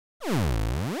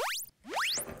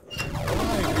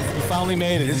finally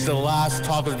made it. This is the last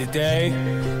talk of the day.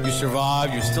 You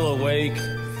survived, you're still awake,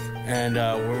 and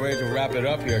we're ready to wrap it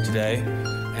up here today.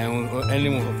 And we're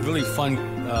ending with a really fun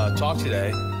talk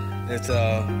today. It's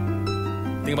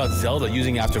think about Zelda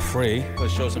using after free.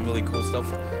 Let's show some really cool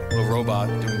stuff. A little robot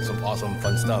doing some awesome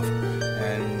fun stuff.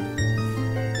 And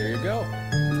there you go.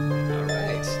 All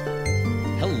right.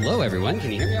 Hello, everyone.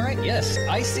 Can you hear me all right? Yes.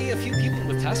 I see a few people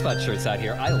with TASBot shirts out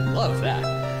here. I love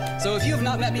that. So if you have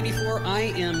not met me before, I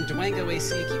am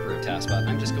dwangoAC, keeper of TASBot.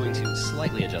 I'm just going to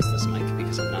slightly adjust this mic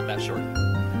because I'm not that short.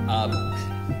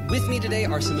 With me today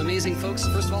are some amazing folks.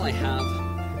 First of all, I have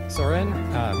Sauren.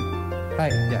 Hi,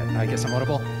 yeah, I guess I'm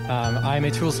audible. I'm a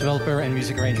tools developer and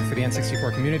music arranger for the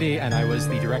N64 community, and I was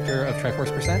the director of Triforce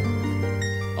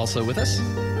 %. Also with us.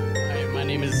 Hi, my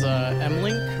name is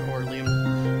MLink, or Liam.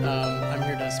 I'm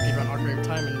here to speedrun Ocarina of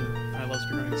Time, and I love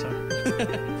speedrunning, so.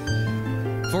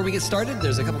 Before we get started,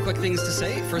 there's a couple quick things to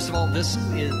say. First of all, this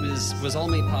was all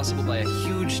made possible by a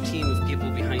huge team of people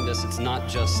behind us. It's not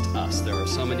just us. There are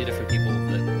so many different people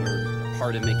that were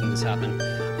part of making this happen.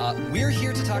 We're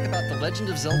here to talk about the Legend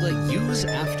of Zelda Use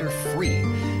After Free,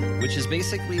 which is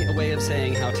basically a way of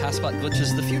saying how TASBot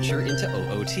glitches the future into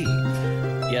OOT.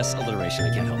 Yes,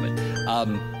 alliteration, I can't help it.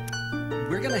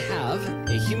 We're going to have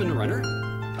a human runner,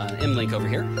 MLink over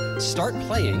here, start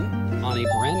playing on a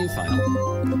brand new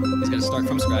file. He's going to start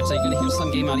from scratch, so you're going to hear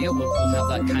some game audio. We'll have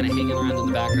that kind of hanging around in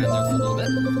the background there for a little bit.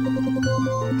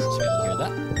 So you'll be able to hear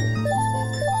that.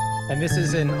 And this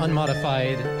is an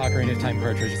unmodified Ocarina of Time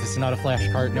cartridge. This is not a flash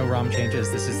cart, no ROM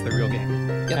changes. This is the real game.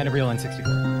 Yep. And a real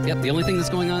N64. Yep, the only thing that's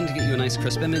going on to get you a nice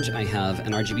crisp image, I have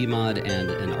an RGB mod and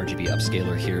an RGB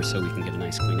upscaler here so we can get a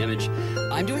nice clean image.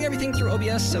 I'm doing everything through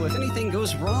OBS, so if anything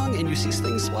goes wrong and you see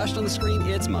things splashed on the screen,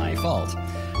 it's my fault.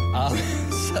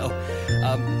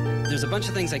 There's a bunch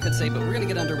of things I could say, but we're going to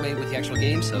get underway with the actual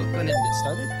game, so go ahead and get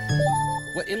started.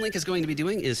 What MLink is going to be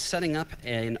doing is setting up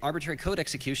an arbitrary code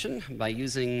execution by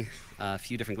using a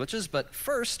few different glitches, but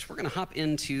first we're going to hop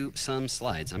into some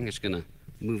slides. I'm just going to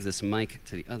move this mic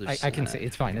to the other side. I can see.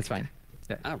 It's fine. It's fine.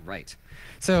 Yeah. All right.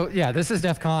 So, yeah, this is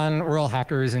DEF CON. We're all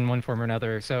hackers in one form or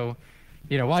another. So,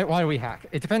 you know, why do we hack?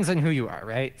 It depends on who you are,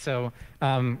 right? So,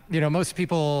 you know, most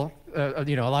people,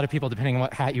 you know, a lot of people, depending on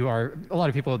what hat you are, a lot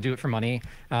of people will do it for money.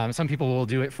 Some people will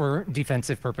do it for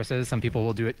defensive purposes. Some people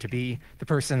will do it to be the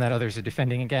person that others are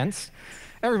defending against.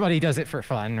 Everybody does it for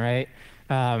fun, right?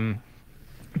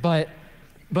 But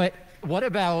what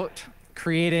about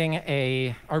creating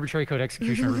a arbitrary code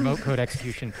execution or remote code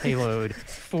execution payload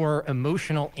for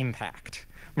emotional impact?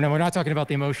 Now, we're not talking about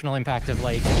the emotional impact of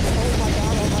like, oh my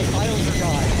god, all my files are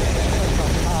gone.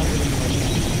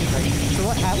 Right? So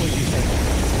what hat would you say?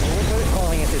 We're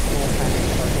calling it this gold hat.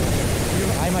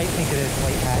 I might think it is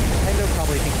white hat. Nintendo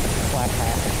probably thinks it's a black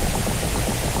hat.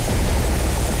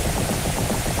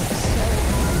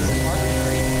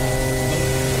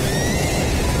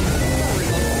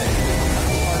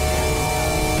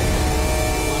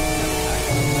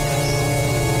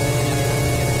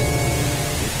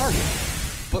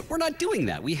 But we're not doing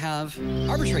that. We have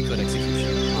arbitrary code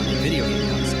execution on a video game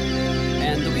console.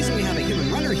 And the reason we have a human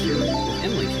runner here with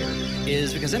MLink here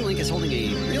is because MLink is holding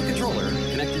a real controller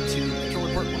connected to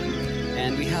controller port 1.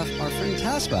 And we have our friend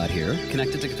TASBot here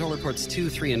connected to controller ports 2,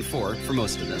 3, and 4 for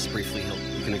most of this. Briefly, he'll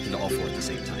be connected to all 4 at the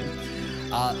same time.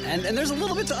 And there's a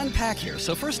little bit to unpack here.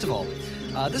 So first of all,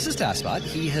 this is TASBot.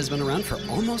 He has been around for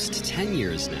almost 10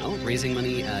 years now, raising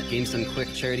money at Games Done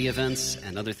Quick charity events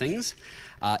and other things.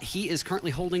 He is currently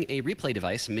holding a replay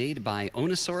device made by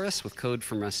Onosaurus with code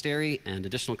from Raspberry and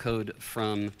additional code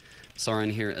from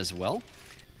Sauren here as well.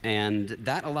 And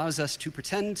that allows us to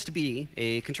pretend to be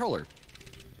a controller.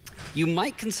 You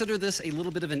might consider this a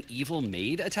little bit of an evil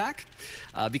maid attack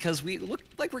because we look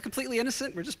like we're completely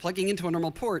innocent. We're just plugging into a normal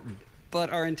port,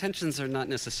 but our intentions are not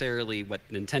necessarily what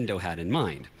Nintendo had in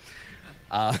mind.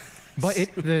 But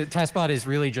the TASBot is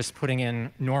really just putting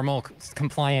in normal,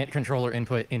 compliant controller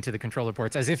input into the controller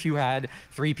ports, as if you had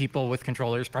 3 people with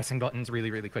controllers pressing buttons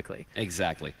really, really quickly.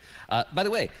 Exactly. By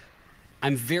the way,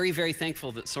 I'm very, very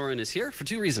thankful that Sauren is here for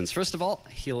 2 reasons. First of all,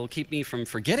 he'll keep me from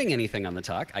forgetting anything on the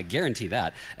talk. I guarantee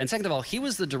that. And second of all, he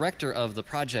was the director of the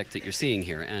project that you're seeing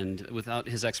here, and without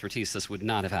his expertise, this would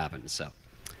not have happened. So,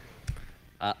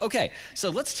 okay, so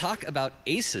let's talk about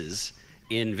aces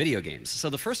in video games. So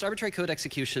the first arbitrary code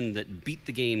execution that beat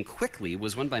the game quickly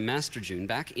was one by Master June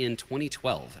back in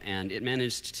 2012, and it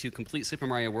managed to complete Super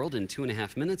Mario World in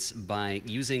 2.5 minutes by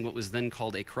using what was then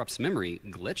called a corrupts memory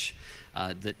glitch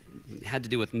that had to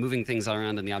do with moving things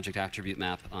around in the object attribute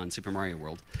map on Super Mario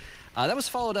World. That was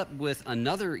followed up with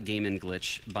another game-in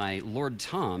glitch by Lord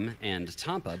Tom and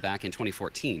Tampa back in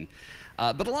 2014.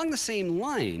 But along the same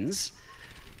lines,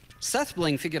 Seth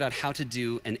Bling figured out how to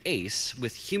do an ace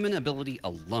with human ability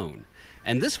alone.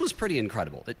 And this was pretty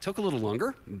incredible. It took a little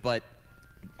longer, but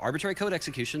arbitrary code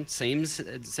execution, same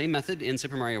method in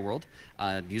Super Mario World,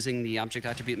 using the object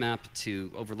attribute map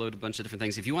to overload a bunch of different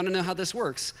things. If you want to know how this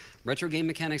works, Retro Game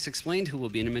Mechanics Explained, who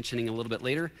we'll be mentioning a little bit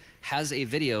later, has a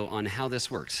video on how this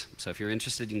works. So if you're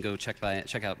interested, you can go check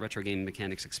out Retro Game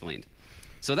Mechanics Explained.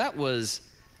 So that was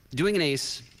doing an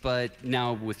ace, but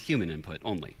now with human input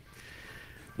only.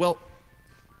 Well,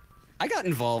 I got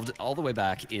involved all the way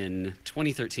back in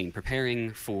 2013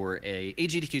 preparing for a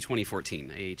AGDQ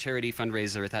 2014, a charity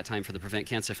fundraiser at that time for the Prevent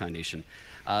Cancer Foundation.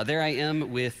 There I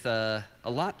am with a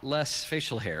lot less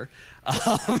facial hair.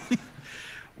 And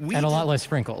a lot less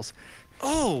sprinkles.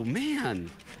 Oh, man.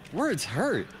 Words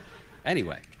hurt.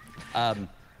 Anyway,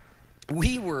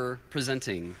 we were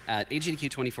presenting at AGDQ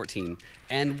 2014,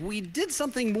 and we did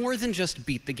something more than just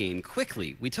beat the game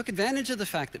quickly. We took advantage of the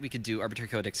fact that we could do arbitrary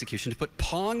code execution to put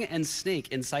Pong and Snake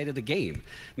inside of the game.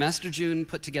 Master June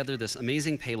put together this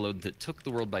amazing payload that took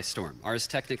the world by storm. Ars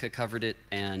Technica covered it,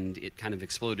 and it kind of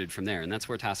exploded from there, and that's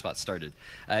where TASBot started.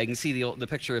 You can see the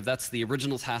picture of that's the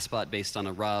original TASBot based on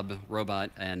a Rob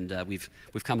robot, and we've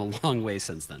come a long way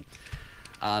since then.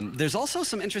 There's also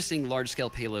some interesting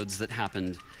large-scale payloads that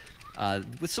happened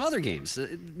with some other games.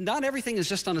 Not everything is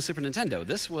just on a Super Nintendo.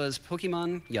 This was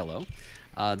Pokemon Yellow.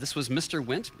 This was Mr.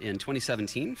 Wint in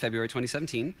 2017, February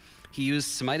 2017. He used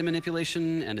some item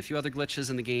manipulation and a few other glitches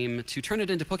in the game to turn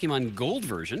it into Pokemon Gold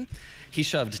version. He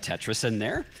shoved Tetris in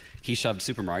there. He shoved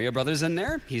Super Mario Brothers in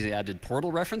there. He added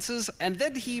Portal references. And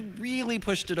then he really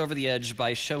pushed it over the edge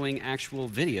by showing actual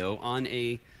video on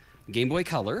a Game Boy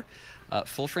Color,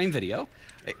 full-frame video.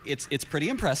 It's pretty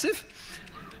impressive.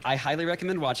 I highly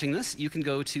recommend watching this. You can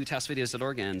go to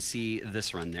taskvideos.org and see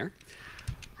this run there.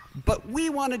 But we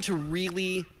wanted to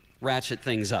really ratchet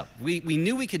things up. We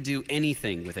knew we could do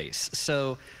anything with Ace.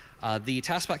 So the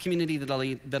TASBot community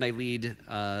that I lead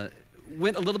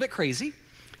went a little bit crazy.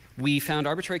 We found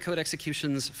arbitrary code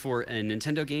executions for a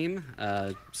Nintendo game,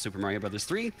 Super Mario Bros.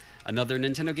 3, another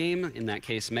Nintendo game, in that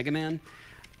case Mega Man,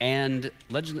 and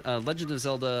Legend of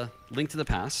Zelda Link to the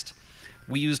Past.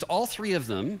 We used all three of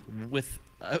them with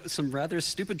some rather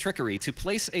stupid trickery to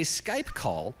place a Skype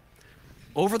call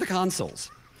over the consoles.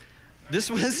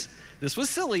 This was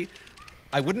silly.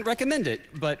 I wouldn't recommend it,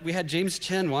 but we had James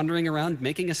Chen wandering around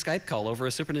making a Skype call over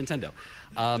a Super Nintendo.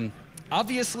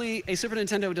 Obviously, a Super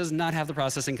Nintendo does not have the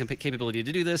processing capability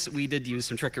to do this. We did use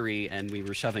some trickery, and we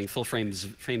were shoving full frames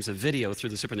of video through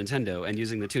the Super Nintendo and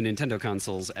using the two Nintendo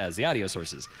consoles as the audio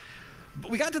sources. But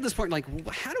we got to this point, like,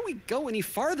 how do we go any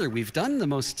farther? We've done the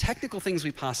most technical things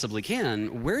we possibly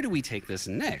can. Where do we take this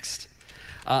next?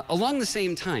 Along the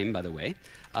same time, by the way,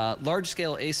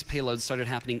 large-scale ACE payloads started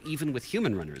happening even with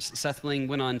human runners. Seth Bling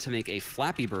went on to make a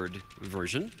Flappy Bird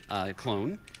version,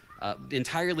 clone,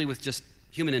 entirely with just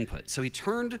human input. So he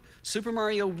turned Super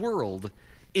Mario World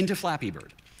into Flappy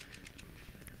Bird.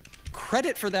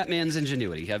 Credit for that man's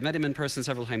ingenuity. I've met him in person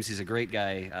several times. He's a great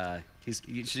guy.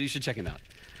 You should check him out.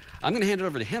 I'm going to hand it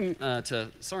over to him,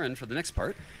 to Sauren, for the next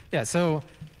part. Yeah, so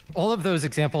all of those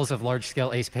examples of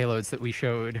large-scale ACE payloads that we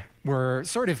showed were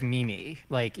sort of meme-y.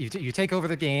 Like, you take over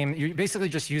the game, you're basically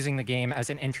just using the game as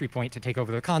an entry point to take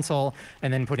over the console,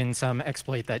 and then put in some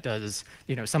exploit that does,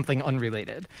 something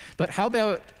unrelated. But how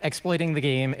about exploiting the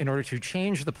game in order to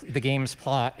change the game's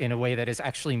plot in a way that is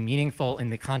actually meaningful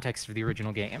in the context of the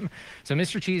original game? So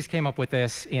Mr. Cheese came up with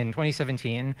this in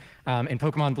 2017. In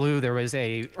Pokemon Blue, there was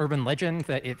a urban legend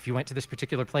that if you went to this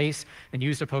particular place and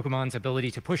used a Pokemon's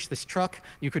ability to push this truck,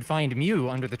 you could find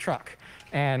Mew under the truck.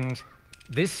 And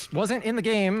this wasn't in the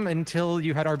game until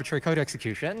you had arbitrary code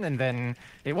execution, and then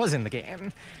it was in the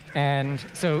game. And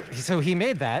so he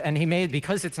made that, and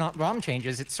because it's not ROM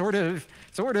changes, it's sort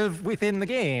of within the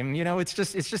game. It's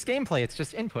just gameplay. It's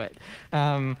just input.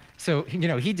 So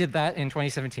he did that in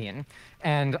 2017,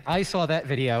 and I saw that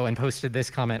video and posted this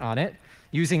comment on it.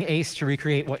 Using Ace to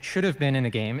recreate what should have been in a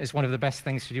game is one of the best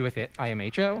things to do with it,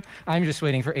 IMHO. I'm just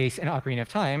waiting for Ace and Ocarina of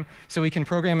Time so we can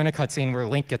program in a cutscene where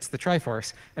Link gets the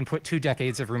Triforce and put 2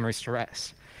 decades of rumors to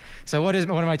rest. So what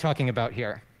am I talking about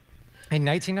here? In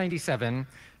 1997,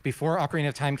 before Ocarina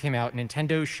of Time came out,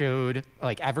 Nintendo showed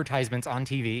advertisements on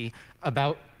TV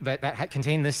about that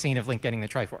contained this scene of Link getting the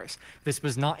Triforce. This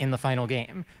was not in the final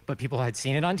game, but people had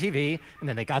seen it on TV, and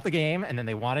then they got the game, and then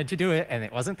they wanted to do it, and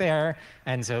it wasn't there,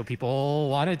 and so people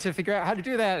wanted to figure out how to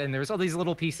do that, and there was all these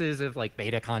little pieces of like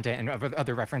beta content and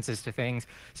other references to things.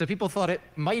 So people thought it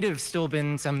might have still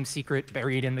been some secret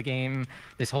buried in the game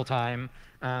this whole time.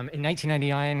 In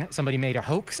 1999, somebody made a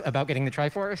hoax about getting the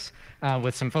Triforce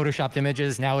with some photoshopped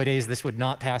images. Nowadays, this would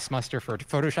not pass muster for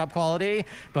Photoshop quality,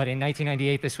 but in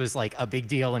 1998, this was like a big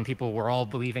deal, and people were all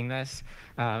believing this.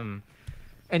 And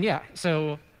yeah,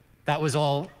 so that was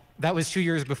 2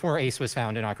 years before Ace was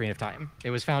found in Ocarina of Time.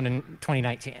 It was found in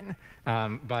 2019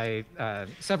 by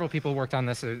several people worked on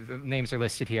this. The names are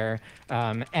listed here.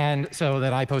 And so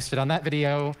then I posted on that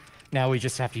video. Now we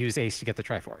just have to use Ace to get the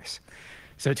Triforce.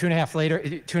 So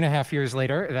 2.5 years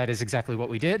later, that is exactly what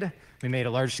we did. We made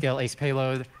a large-scale Ace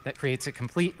payload that creates a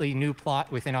completely new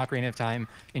plot within Ocarina of Time,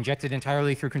 injected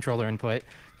entirely through controller input,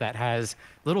 that has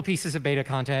little pieces of beta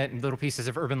content and little pieces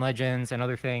of urban legends and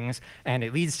other things, and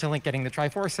it leads to Link getting the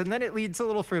Triforce, and then it leads a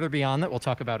little further beyond that we'll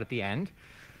talk about at the end.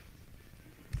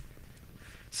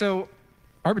 So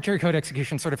arbitrary code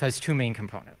execution sort of has two main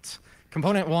components.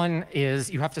 Component one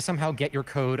is you have to somehow get your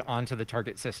code onto the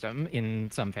target system in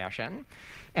some fashion.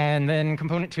 And then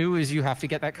component two is you have to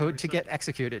get that code to get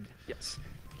executed. Yes.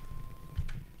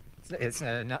 It's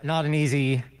not an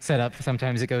easy setup.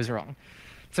 Sometimes it goes wrong.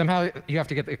 Somehow you have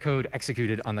to get the code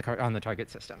executed on the target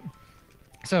system.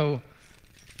 So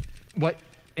what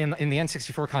in the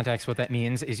N64 context, what that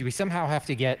means is we somehow have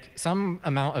to get some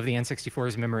amount of the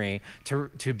N64's memory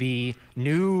to be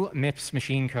new MIPS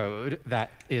machine code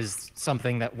that is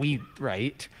something that we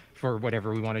write for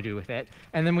whatever we want to do with it.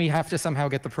 And then we have to somehow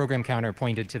get the program counter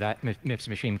pointed to that MIPS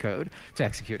machine code to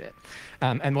execute it.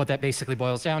 And what that basically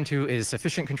boils down to is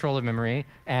sufficient control of memory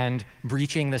and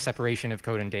breaching the separation of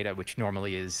code and data, which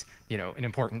normally is, an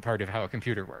important part of how a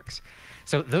computer works.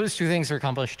 So those two things are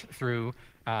accomplished through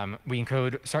we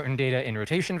encode certain data in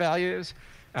rotation values.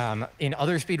 In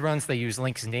other speedruns, they use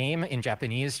Link's name in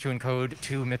Japanese to encode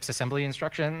two MIPS assembly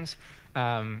instructions.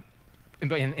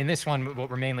 But in this one, what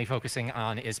we're mainly focusing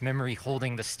on is memory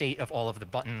holding the state of all of the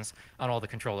buttons on all the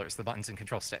controllers, the buttons and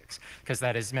control sticks, because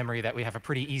that is memory that we have a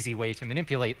pretty easy way to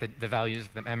manipulate the values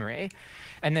of the memory.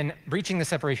 And then breaching the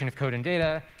separation of code and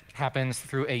data happens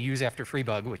through a use after free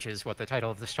bug, which is what the title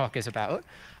of this talk is about.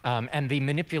 And the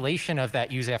manipulation of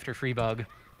that use after free bug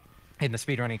in the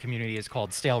speedrunning community is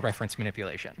called stale reference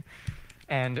manipulation.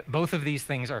 And both of these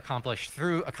things are accomplished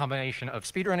through a combination of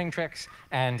speedrunning tricks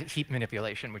and heap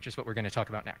manipulation, which is what we're going to talk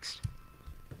about next.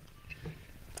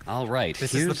 All right.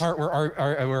 This is the part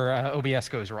where OBS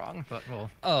goes wrong, but we'll...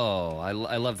 Oh, I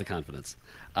love the confidence.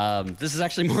 This is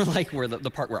actually more like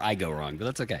the part where I go wrong, but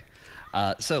that's okay.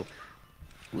 So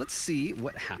let's see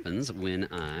what happens when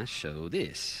I show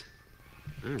this.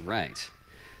 All right.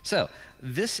 So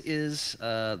this is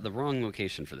the wrong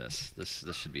location for this. This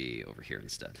should be over here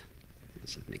instead.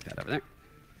 Let's make that over there.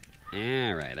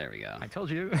 All right, there we go. I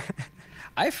told you.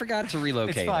 I forgot to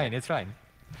relocate. It's fine, it's fine.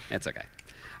 It's okay.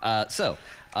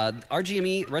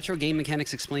 RGME, Retro Game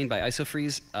Mechanics Explained by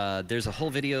IsoFreeze. There's a whole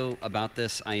video about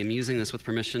this. I am using this with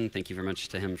permission. Thank you very much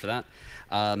to him for that.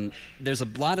 There's a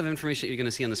lot of information you're going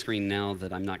to see on the screen now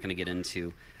that I'm not going to get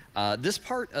into. This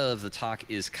part of the talk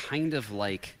is kind of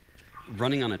like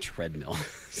running on a treadmill.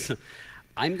 So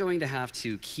I'm going to have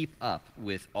to keep up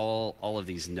with all of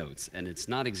these notes, and it's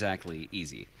not exactly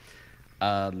easy.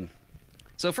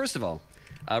 So first of all,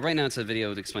 right now it's a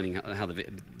video explaining how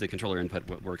the controller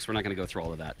input works. We're not going to go through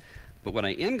all of that. But what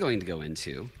I am going to go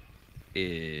into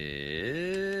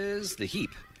is the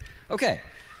heap. Okay,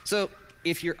 so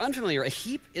if you're unfamiliar, a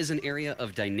heap is an area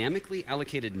of dynamically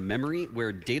allocated memory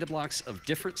where data blocks of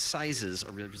different sizes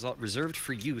are reserved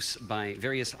for use by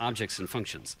various objects and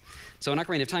functions. So in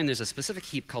Ocarina of Time, there's a specific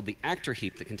heap called the actor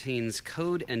heap that contains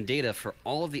code and data for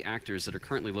all of the actors that are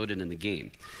currently loaded in the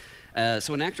game.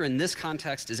 So an actor in this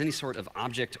context is any sort of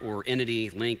object or entity,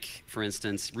 Link, for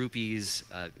instance, rupees,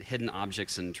 hidden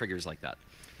objects, and triggers like that.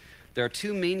 There are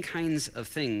two main kinds of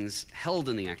things held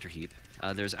in the actor heap.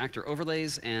 There's actor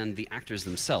overlays and the actors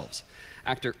themselves.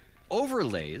 Actor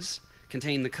overlays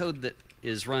contain the code that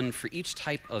is run for each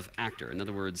type of actor. In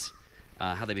other words,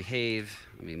 how they behave.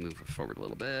 Let me move forward a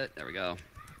little bit. There we go.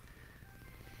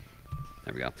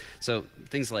 There we go. So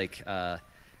things like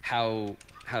how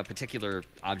a particular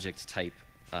object type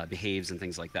behaves and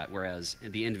things like that, whereas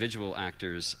the individual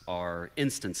actors are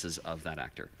instances of that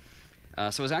actor.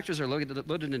 So as actors are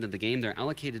loaded into the game, they're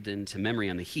allocated into memory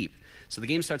on the heap. So the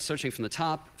game starts searching from the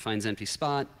top, finds empty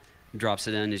spot, drops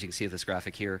it in, as you can see with this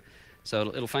graphic here. So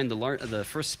it'll find the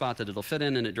first spot that it'll fit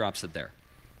in, and it drops it there.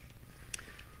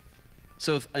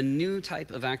 So if a new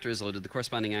type of actor is loaded, the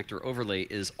corresponding actor overlay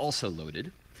is also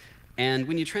loaded. And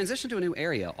when you transition to a new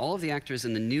area, all of the actors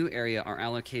in the new area are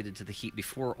allocated to the heap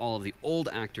before all of the old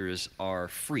actors are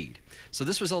freed. So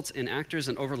this results in actors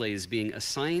and overlays being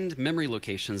assigned memory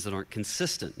locations that aren't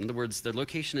consistent. In other words, their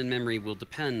location in memory will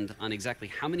depend on exactly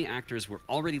how many actors were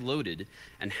already loaded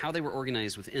and how they were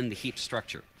organized within the heap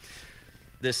structure.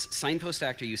 This signpost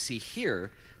actor you see here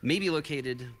may be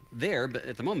located there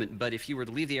at the moment, but if you were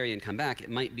to leave the area and come back, it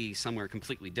might be somewhere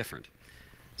completely different.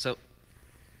 So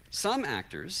some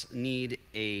actors need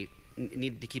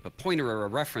to keep a pointer or a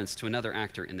reference to another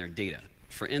actor in their data.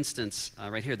 For instance,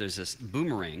 right here, there's this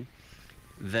boomerang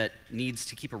that needs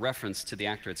to keep a reference to the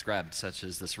actor it's grabbed, such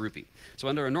as this rupee. So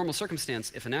under a normal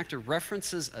circumstance, if an actor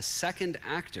references a second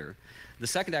actor, the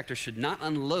second actor should not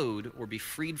unload or be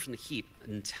freed from the heap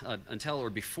until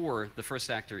or before the first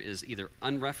actor is either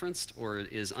unreferenced or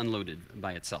is unloaded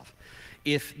by itself.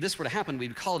 If this were to happen,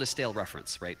 we'd call it a stale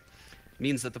reference, right?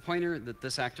 Means that the pointer that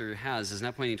this actor has is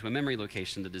now pointing to a memory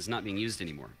location that is not being used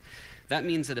anymore. That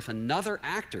means that if another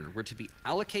actor were to be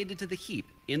allocated to the heap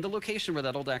in the location where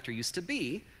that old actor used to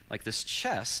be, like this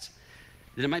chest,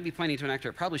 then it might be pointing to an actor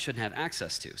it probably shouldn't have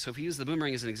access to. So if we use the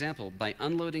boomerang as an example, by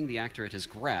unloading the actor it has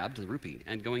grabbed, the rupee,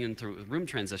 and going into a room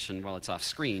transition while it's off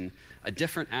screen, a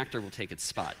different actor will take its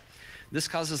spot. This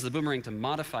causes the boomerang to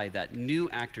modify that new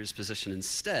actor's position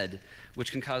instead,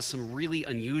 which can cause some really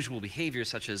unusual behavior,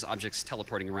 such as objects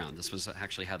teleporting around. This was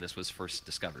actually how this was first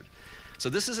discovered. So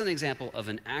this is an example of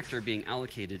an actor being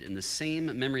allocated in the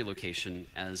same memory location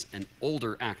as an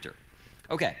older actor.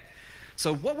 Okay,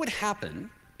 so what would happen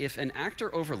if an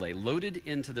actor overlay loaded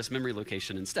into this memory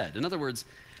location instead? In other words,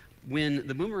 when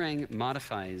the boomerang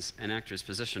modifies an actor's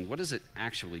position, what is it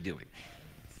actually doing?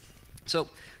 So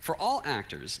for all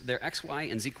actors, their x, y,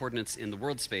 and z coordinates in the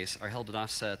world space are held at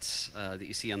offsets that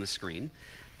you see on the screen.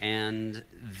 And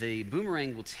the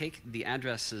boomerang will take the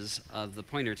addresses of the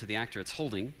pointer to the actor it's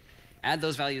holding, add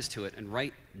those values to it, and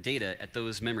write data at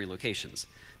those memory locations.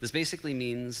 This basically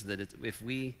means that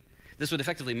this would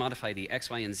effectively modify the x,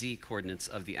 y, and z coordinates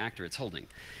of the actor it's holding.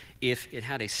 If it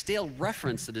had a stale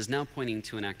reference that is now pointing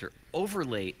to an actor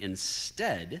overlay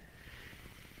instead,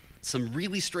 some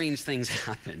really strange things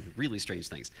happen, really strange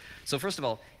things. So first of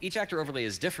all, each actor overlay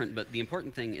is different, but the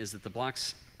important thing is that the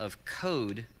blocks of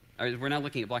code, we're now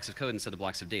looking at blocks of code instead of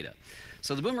blocks of data.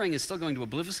 So the boomerang is still going to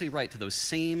obliviously write to those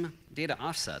same data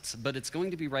offsets, but it's going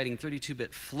to be writing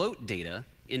 32-bit float data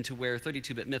into where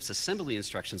 32-bit MIPS assembly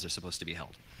instructions are supposed to be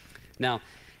held. Now,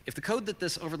 if the code that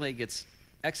this overlay gets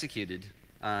executed,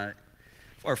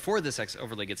 or for this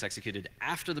overlay gets executed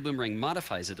after the boomerang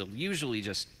modifies it, it'll usually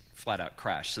just flat out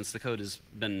crash, since the code has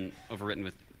been overwritten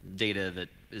with data that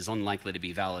is unlikely to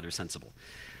be valid or sensible.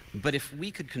 But if we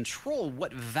could control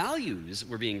what values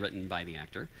were being written by the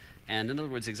actor, and in other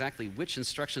words, exactly which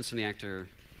instructions from the actor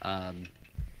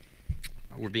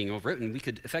were being overwritten, we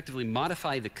could effectively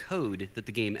modify the code that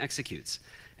the game executes.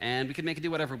 And we could make it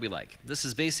do whatever we like. This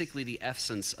is basically the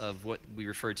essence of what we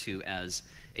refer to as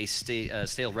a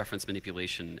stale reference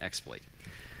manipulation exploit.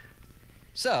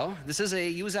 So this is a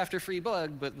use after free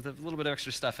bug, but with a little bit of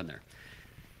extra stuff in there.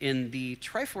 In the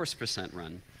Triforce %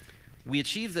 run, we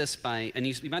achieve this by, and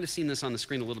you might have seen this on the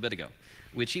screen a little bit ago,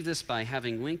 we achieve this by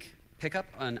having Link pick up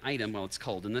an item while it's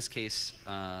culled. In this case,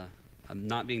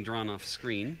 not being drawn off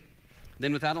screen.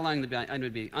 Then without allowing the item to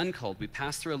be unculled, we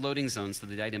pass through a loading zone so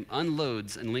the item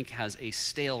unloads and Link has a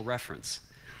stale reference.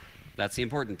 That's the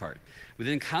important part. We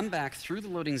then come back through the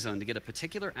loading zone to get a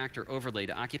particular actor overlay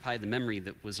to occupy the memory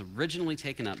that was originally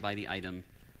taken up by the item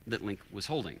that Link was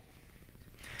holding.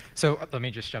 So let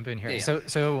me just jump in here. Yeah.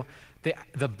 So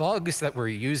the bugs that we're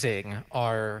using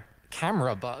are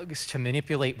camera bugs to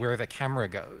manipulate where the camera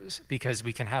goes, because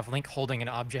we can have Link holding an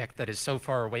object that is so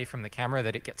far away from the camera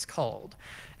that it gets culled.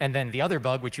 And then the other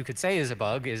bug, which you could say is a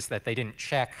bug, is that they didn't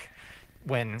check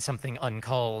when something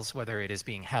unculls whether it is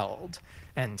being held,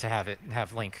 and to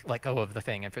have Link let go of the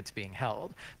thing if it's being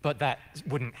held. But that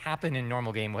wouldn't happen in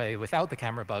normal gameplay without the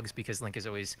camera bugs, because Link is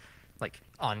always like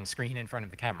on screen in front of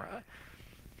the camera.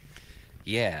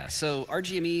 Yeah, so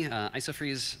RGME,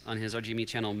 Isofreeze on his RGME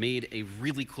channel made a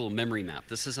really cool memory map.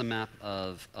 This is a map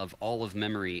of all of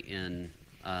memory in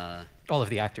all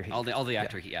of the actor heat. All the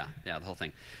actor heat, yeah, the whole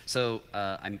thing. So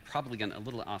I'm probably going a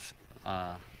little off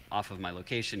of my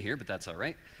location here, but that's all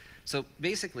right. So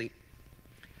basically,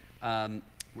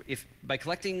 if by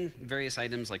collecting various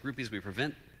items like rupees, we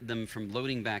prevent them from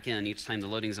loading back in each time the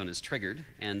loading zone is triggered.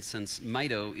 And since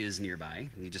Mido is nearby,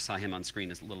 you just saw him on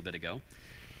screen a little bit ago,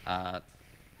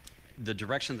 the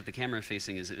direction that the camera is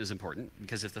facing is important,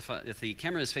 because if the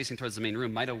camera is facing towards the main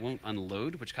room, Mido won't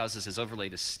unload, which causes his overlay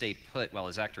to stay put while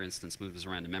his actor instance moves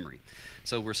around in memory.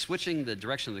 So we're switching the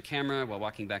direction of the camera while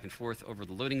walking back and forth over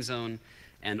the loading zone,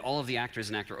 and all of the actors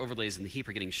and actor overlays in the heap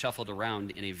are getting shuffled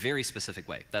around in a very specific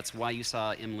way. That's why you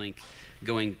saw MLink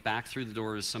going back through the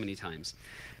doors so many times.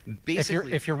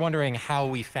 Basically, if you're wondering how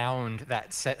we found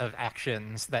that set of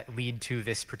actions that lead to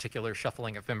this particular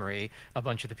shuffling of memory, a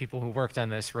bunch of the people who worked on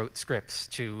this wrote scripts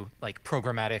to like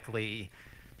basically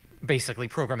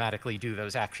programmatically do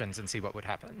those actions and see what would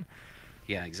happen.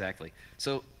 Yeah, exactly.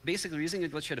 So basically, we're using a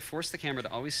glitch here to force the camera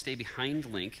to always stay behind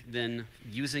Link, then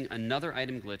using another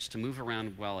item glitch to move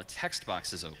around while a text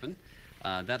box is open.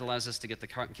 That allows us to get the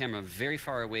camera very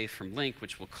far away from Link,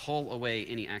 which will cull away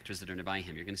any actors that are nearby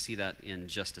him. You're going to see that in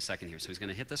just a second here. So he's going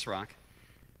to hit this rock,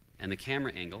 and the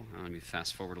camera angle, let me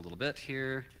fast forward a little bit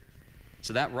here.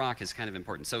 So that rock is kind of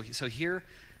important. So here,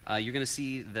 you're going to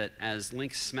see that as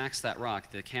Link smacks that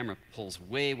rock, the camera pulls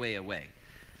way, way away.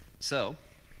 So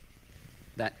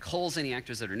that culls any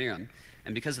actors that are near him.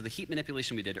 And because of the heap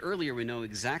manipulation we did earlier, we know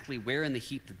exactly where in the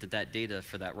heap that data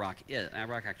for that rock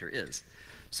actor is.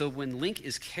 So when Link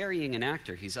is carrying an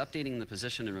actor, he's updating the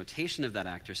position and rotation of that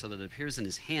actor so that it appears in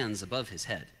his hands above his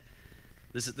head.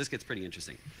 This gets pretty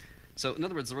interesting. So in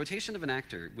other words, the rotation of an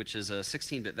actor, which is a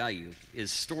 16-bit value,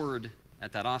 is stored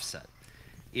at that offset.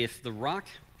 If the rock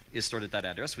is stored at that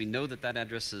address, we know that that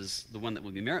address is the one that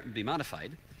will be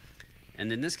modified.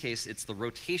 And in this case, it's the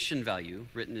rotation value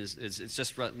written it's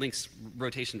just Link's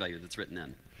rotation value that's written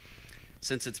in.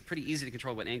 Since it's pretty easy to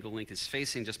control what angle Link is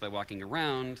facing just by walking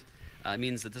around, it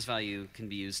means that this value can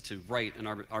be used to write an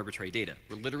arbitrary data.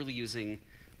 We're literally using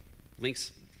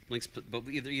Link's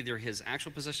either his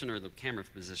actual position or the camera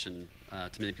position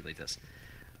to manipulate this.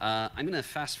 I'm going to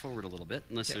fast forward a little bit,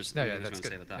 unless there's anything you want to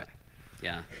say about that.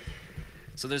 Yeah.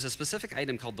 So there's a specific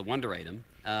item called the wonder item,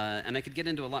 and I could get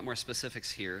into a lot more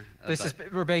specifics here.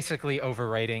 We're basically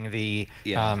overwriting the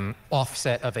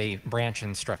offset of a branch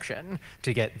instruction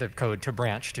to get the code to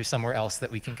branch to somewhere else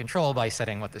that we can control by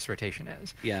setting what this rotation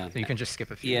is. Yeah. So you can just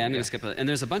skip a few. Yeah, I'm going to skip it. And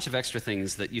there's a bunch of extra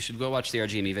things that you should go watch the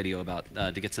RGME video about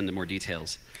to get into more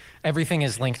details. Everything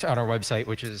is linked on our website,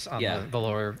 which is on the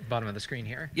lower bottom of the screen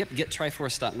here. Yep, get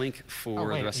triforce.link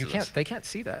for the rest of this. They can't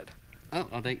see that. Oh,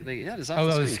 it's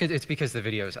off the screen. It's because the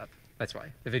video's up. That's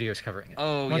why. The video's covering it.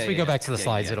 Oh, Once we go back to the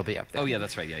slides, it'll be up there. Oh, yeah,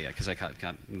 that's right. Yeah, because I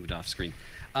got moved off screen.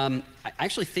 I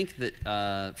actually think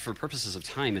that for purposes of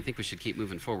time, I think we should keep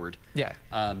moving forward. Yeah.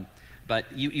 But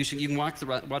you can watch the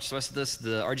rest of this.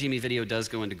 The RGME video does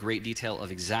go into great detail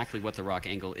of exactly what the rock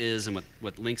angle is and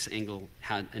what Link's angle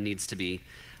needs to be.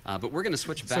 But we're going to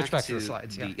switch back to the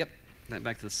slides. Yep,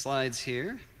 back to the slides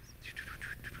here.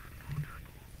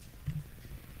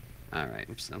 All right,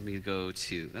 oops, let me go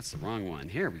to, that's the wrong one.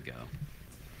 Here we go.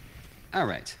 All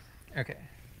right. Okay.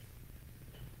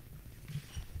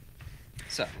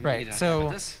 So,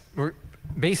 we're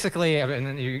basically,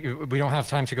 we don't have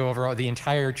time to go over the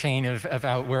entire chain of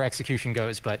where execution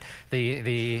goes, but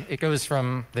it goes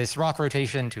from this rock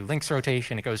rotation to Link's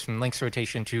rotation. It goes from Link's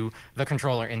rotation to the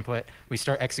controller input. We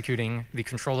start executing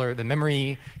the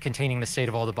memory containing the state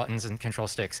of all the buttons and control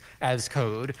sticks as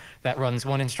code that runs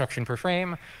one instruction per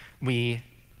frame.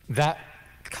 That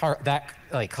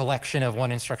collection of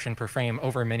one instruction per frame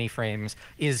over many frames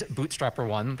is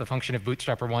bootstrapper1. The function of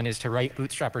bootstrapper1 is to write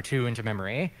bootstrapper2 into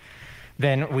memory.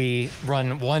 Then we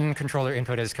run one controller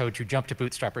input as code to jump to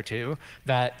bootstrapper2.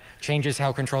 That changes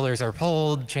how controllers are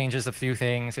pulled, changes a few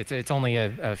things. It's only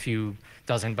a few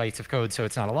dozen bytes of code, so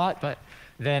it's not a lot. But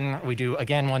then we do,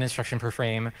 again, one instruction per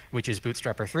frame, which is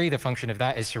bootstrapper3. The function of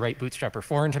that is to write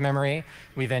bootstrapper4 into memory.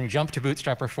 We then jump to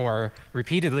bootstrapper4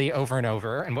 repeatedly over and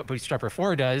over. And what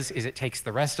bootstrapper4 does is it takes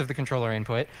the rest of the controller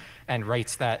input and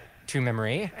writes that to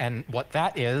memory. And what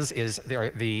that is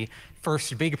the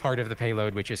first big part of the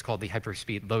payload, which is called the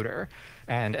hyperspeed loader.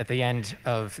 And at the end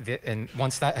and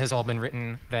once that has all been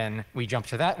written, then we jump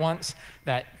to that once.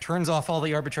 That turns off all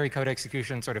the arbitrary code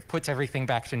execution, sort of puts everything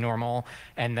back to normal,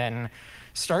 and then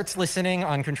starts listening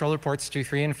on controller ports 2,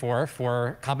 3, and 4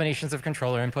 for combinations of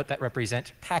controller input that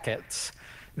represent packets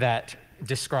that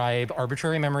describe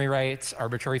arbitrary memory writes,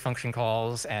 arbitrary function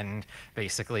calls, and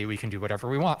basically we can do whatever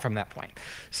we want from that point.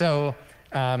 So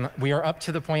we are up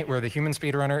to the point where the human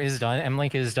speedrunner is done,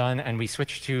 MLink is done, and we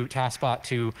switch to TASBot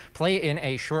to play in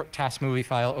a short task movie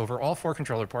file over all 4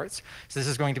 controller ports. So this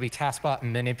is going to be TASBot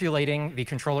manipulating the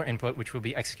controller input, which will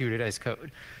be executed as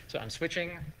code. So I'm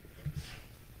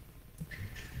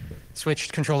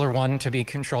switched controller 1 to be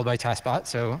controlled by TASBot.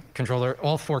 So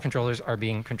all 4 controllers are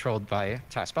being controlled by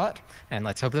TASBot. And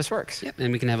let's hope this works. Yep,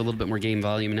 and we can have a little bit more game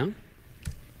volume now.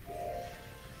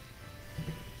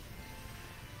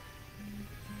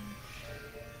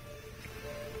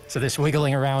 So this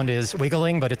wiggling around is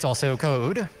wiggling, but it's also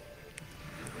code.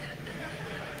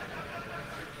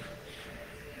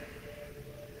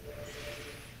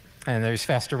 And there's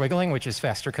faster wiggling, which is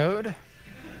faster code.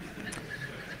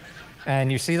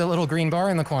 And you see the little green bar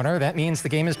in the corner. That means the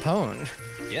game is pwned.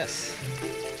 Yes.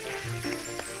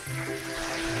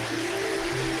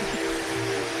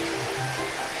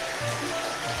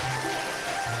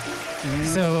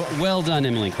 So well done,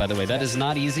 MLink, by the way. That is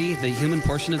not easy. The human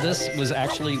portion of this was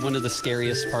actually one of the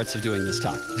scariest parts of doing this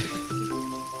talk.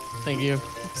 Thank you.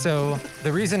 So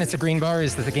the reason it's a green bar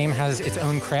is that the game has its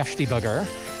own crash debugger,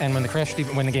 and when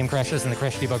the game crashes and the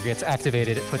crash debugger gets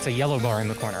activated, it puts a yellow bar in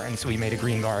the corner, and so we made a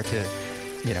green bar to,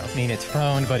 mean it's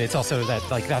prone, but it's also that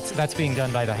that's being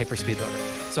done by the hyperspeed loader.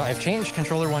 So I've changed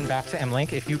controller 1 back to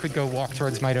MLink. If you could go walk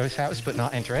towards Mido's house but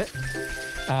not enter it.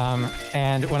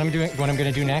 And what I'm going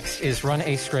to do next is run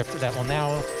a script that will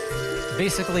now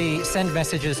basically send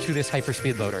messages to this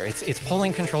hyperspeed loader. It's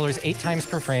pulling controllers 8 times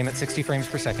per frame at 60 frames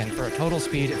per second for a total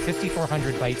speed of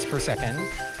 5,400 bytes per second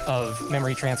of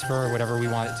memory transfer or whatever we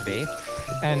want it to be.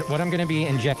 And what I'm going to be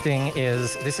injecting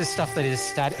this is stuff that is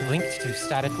linked to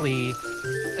statically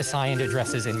assigned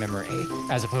addresses in memory,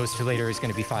 as opposed to later is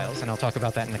going to be files, and I'll talk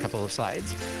about that in a couple of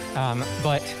slides.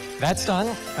 But that's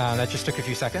done. That just took a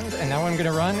few seconds, and now what I'm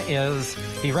going to run is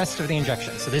the rest of the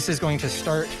injection. So this is going to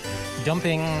start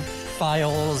dumping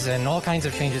files and all kinds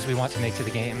of changes we want to make to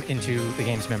the game into the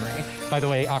game's memory. By the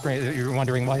way, you're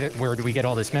wondering where do we get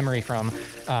all this memory from?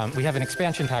 We have an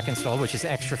expansion pack installed, which is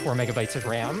extra 4 megabytes of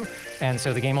RAM, and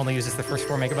so the game only uses the first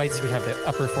 4 megabytes. We have the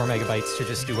upper 4 megabytes to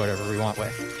just do whatever we want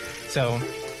with. So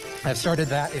I've started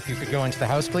that. If you could go into the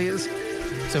house, please.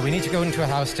 So we need to go into a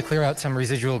house to clear out some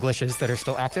residual glitches that are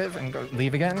still active and go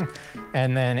leave again.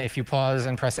 And then if you pause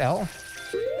and press L.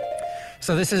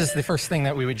 So this is the first thing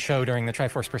that we would show during the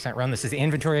Triforce % run. This is the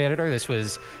inventory editor. This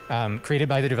was created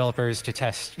by the developers to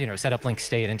test, set up link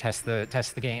state and test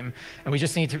the game. And we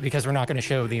just need to, because we're not going to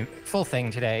show the full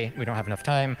thing today, we don't have enough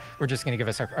time, we're just going to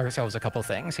give ourselves a couple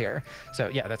things here. So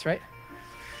yeah, that's right.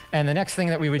 And the next thing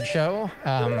that we would show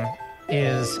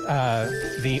is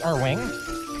the R-Wing.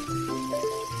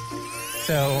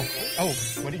 So,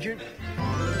 what did you?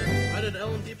 I did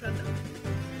L and D-pad down.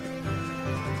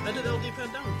 I did L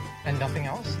D-pad down. And nothing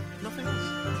else? Nothing else.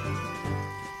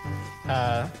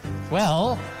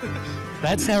 Well,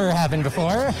 that's never happened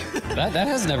before. That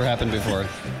has never happened before.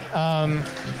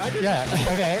 Yeah,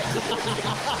 okay.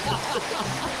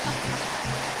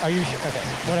 Are you sure? Okay,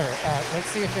 whatever. Let's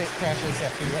see if it crashes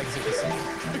after you exit the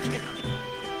scene.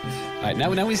 All right,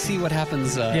 now we see what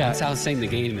happens. That's how sane the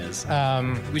game is.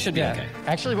 We should be okay.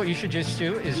 Actually, what you should just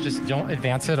do is just don't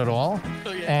advance it at all,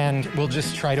 and we'll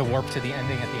just try to warp to the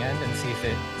ending at the end and see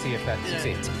if that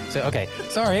succeeds. So, okay,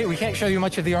 sorry, we can't show you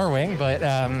much of the R-Wing, but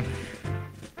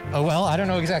oh well, I don't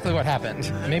know exactly what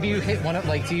happened. Maybe you hit one of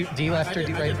D left or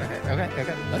D right. Okay.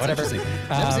 That's Whatever.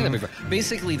 Never seen that before.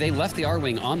 Basically, they left the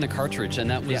R-Wing on the cartridge,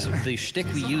 and that was the shtick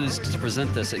we used to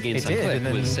present this at Games on Click,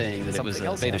 was saying that it was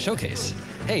a beta showcase.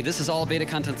 Hey, this is all beta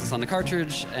content that's on the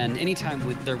cartridge, and anytime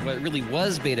there really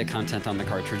was beta content on the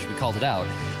cartridge, we called it out.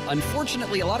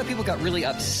 Unfortunately, a lot of people got really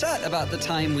upset about the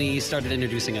time we started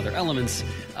introducing other elements,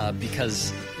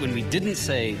 because when we didn't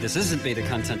say this isn't beta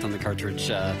content on the cartridge,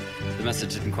 the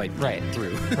message didn't quite get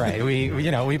through. Right.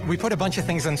 We put a bunch of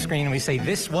things on screen and we say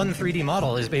this one 3D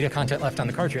model is beta content left on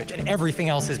the cartridge and everything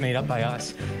else is made up by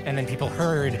us. And then people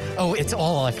heard, oh, it's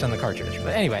all left on the cartridge.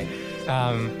 But anyway,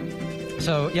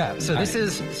 so this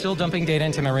is still dumping data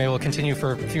into memory. We'll continue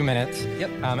for a few minutes.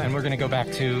 Yep. And we're going to go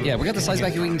back to... Yeah, we got the slides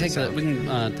back. We can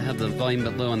have the volume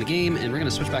low on the game, and we're going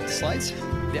to switch back to slides.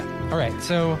 Yeah. All right.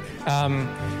 So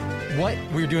what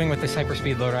we're doing with this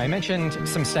hyperspeed loader, I mentioned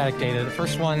some static data. The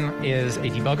first one is a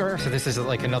debugger. So this is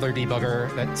like another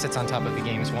debugger that sits on top of the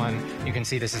game's one. You can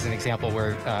see this is an example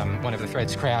where one of the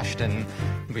threads crashed and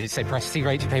we say press C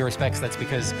right to pay respects. That's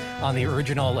because on the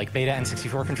original beta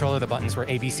N64 controller, the buttons were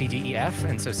A, B, C, D, E, F,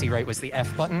 and so C right was the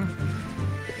F button.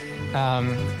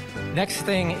 Next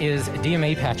thing is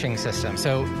DMA patching system.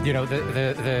 So,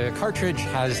 the cartridge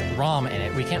has ROM in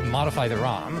it. We can't modify the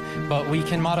ROM, but we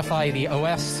can modify the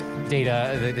OS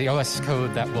data, the OS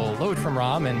code that will load from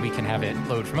ROM, and we can have it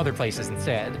load from other places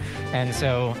instead. And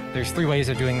so there's 3 ways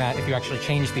of doing that. If you actually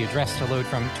change the address to load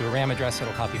to a RAM address,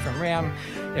 it'll copy from RAM.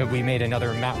 We made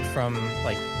another map from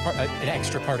an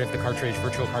extra part of the cartridge,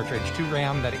 virtual cartridge, to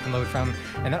RAM that it can load from.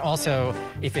 And then also,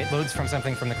 if it loads from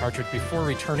something from the cartridge before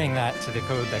returning that to the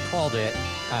code that called it,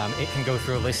 it can go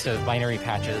through a list of binary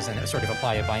patches and sort of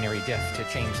apply a binary diff to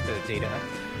change the data.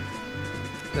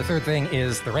 The third thing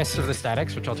is the rest of the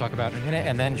statics, which I'll talk about in a minute,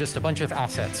 and then just a bunch of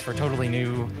assets for totally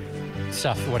new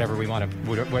stuff, whatever we wanted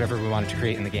to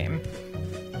create in the game.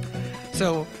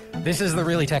 So this is the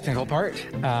really technical part.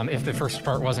 If the first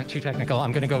part wasn't too technical,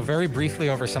 I'm going to go very briefly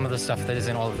over some of the stuff that is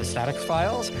in all of the statics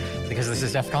files, because this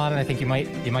is DEF CON and I think you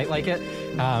might like it.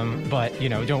 But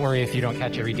don't worry if you don't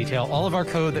catch every detail. All of our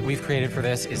code that we've created for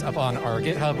this is up on our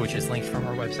GitHub, which is linked from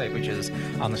our website, which is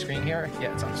on the screen here.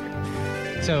 Yeah, it's on the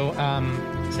screen. So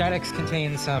statics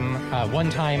contains some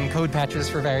one-time code patches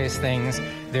for various things.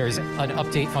 There's an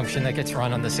update function that gets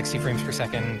run on the 60 frames per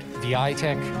second VI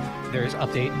tick. There's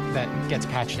update that gets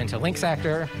patched into links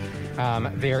actor.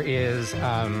 There is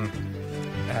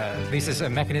this is a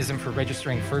mechanism for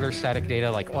registering further static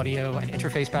data like audio and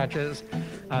interface patches.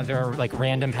 There are like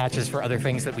random patches for other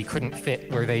things that we couldn't fit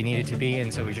where they needed to be,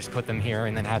 and so we just put them here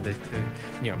and then had the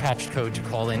patched code to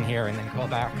call in here and then call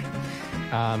back.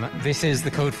 This is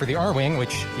the code for the R-Wing,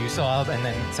 which you saw and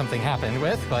then something happened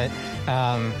with, but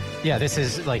yeah, this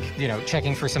is like,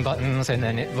 checking for some buttons and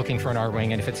then looking for an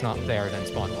R-Wing, and if it's not there, then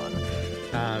spawn one.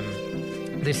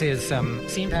 This is some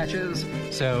scene patches.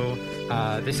 So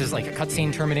this is like a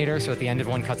cutscene terminator. So at the end of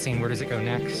one cutscene, where does it go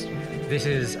next? This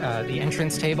is the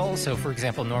entrance table. So for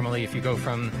example, normally if you go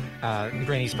from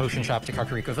Granny's Potion Shop to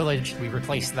Kakariko Village, we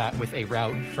replace that with a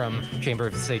route from Chamber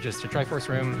of the Sages to Triforce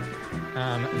Room.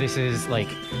 This is like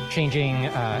changing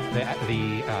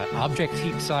the object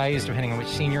heap size depending on which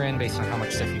scene you're in based on how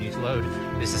much stuff you need to load.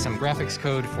 This is some graphics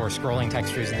code for scrolling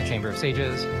textures in the Chamber of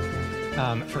Sages.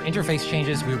 For interface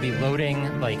changes, we'll be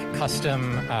loading like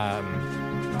custom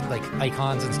like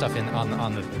icons and stuff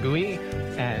on the GUI,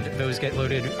 and those get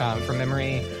loaded from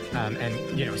memory.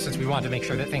 And since we want to make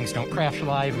sure that things don't crash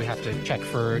live, we have to check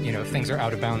for if things are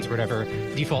out of bounds or whatever.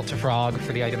 Default to frog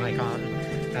for the item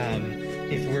icon.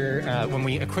 If we're when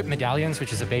we equip medallions,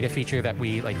 which is a beta feature that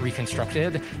we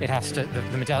reconstructed, it has to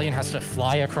the medallion has to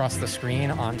fly across the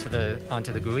screen onto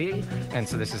the GUI, and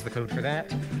so this is the code for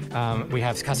that. We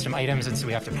have custom items, and so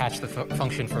we have to patch the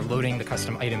function for loading the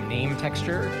custom item name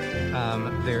texture.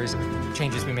 There's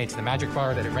changes we made to the magic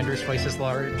bar that it renders twice as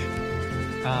large.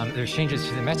 There's changes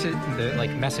to the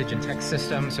message and text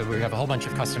system, so we have a whole bunch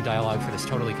of custom dialogue for this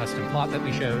totally custom plot that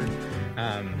we showed.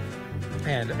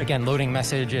 And again, loading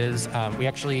messages, we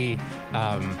actually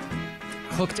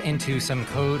hooked into some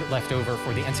code left over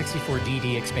for the N64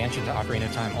 DD expansion to Ocarina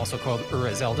of Time, also called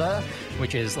Zelda,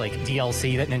 which is like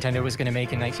DLC that Nintendo was going to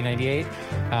make in 1998.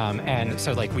 And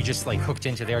so we just hooked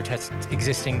into their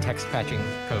existing text patching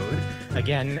code.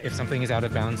 Again, if something is out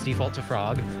of bounds, default to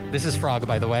frog. This is frog,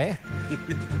 by the way.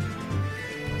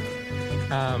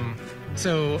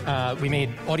 So we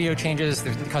made audio changes.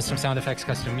 There's custom sound effects,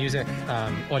 custom music.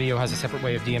 Audio has a separate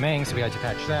way of DMAing, so we had to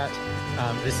patch that.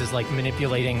 This is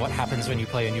manipulating what happens when you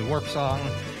play a new warp song.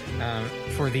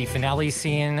 For the finale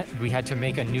scene, we had to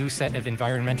make a new set of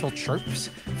environmental chirps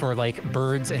for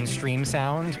birds and stream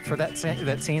sound for that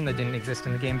scene that didn't exist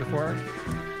in the game before.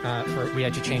 We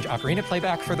had to change Ocarina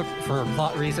playback for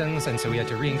plot reasons, and so we had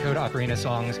to re-encode Ocarina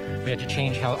songs. We had to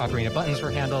change how Ocarina buttons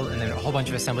were handled, and then a whole bunch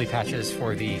of assembly patches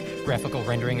for the graphical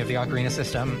rendering of the Ocarina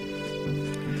system.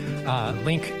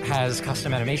 Link has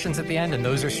custom animations at the end, and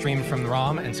those are streamed from the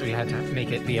ROM, and so we had to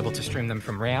make it be able to stream them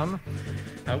from RAM.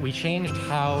 We changed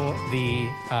how the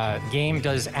game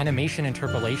does animation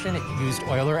interpolation. It used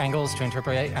Euler angles to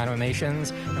interpolate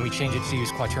animations, and we changed it to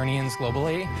use quaternions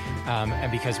globally. And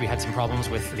because we had some problems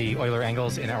with the Euler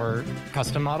angles in our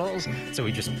custom models, so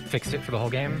we just fixed it for the whole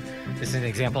game. This is an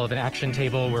example of an action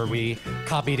table where we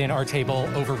copied in our table,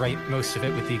 overwrite most of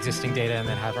it with the existing data, and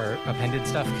then have our appended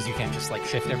stuff, because you can't just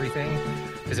shift everything,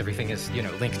 because everything is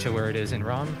linked to where it is in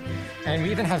ROM. And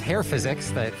we even have hair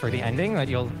physics that for the ending that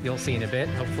you'll see in a bit.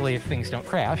 Hopefully, if things don't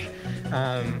crash.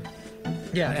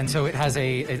 Yeah, and so it has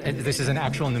this is an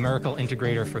actual numerical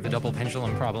integrator for the double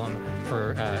pendulum problem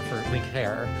for Link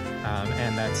hair,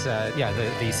 and that's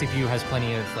the CPU has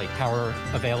plenty of power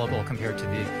available compared to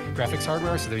the graphics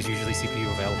hardware, so there's usually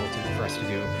CPU available for us to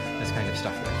do this kind of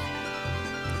stuff with.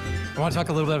 I want to talk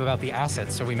a little bit about the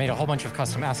assets. So we made a whole bunch of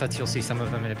custom assets. You'll see some of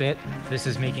them in a bit. This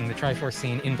is making the Triforce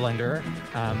scene in Blender.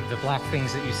 The black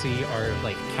things that you see are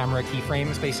camera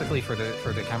keyframes, basically, for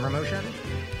the camera motion.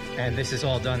 And this is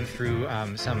all done through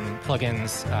some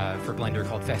plugins for Blender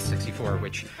called Fast64,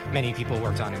 which many people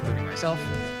worked on, including myself.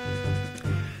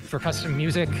 For custom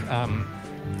music,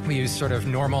 we use sort of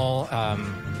normal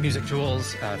music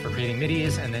tools for creating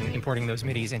MIDIs and then importing those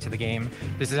MIDIs into the game.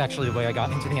 This is actually the way I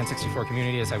got into the N64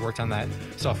 community, as I worked on that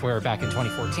software back in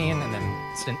 2014, and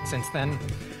then since then.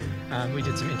 We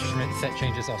did some instrument set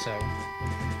changes also.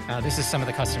 This is some of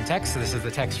the custom text. So this is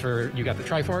the text for You Got the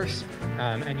Triforce,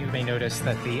 and you may notice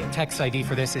that the text ID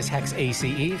for this is hex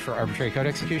ACE for Arbitrary Code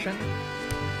Execution.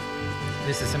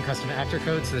 This is some custom actor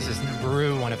code. So this is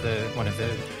Brew, one of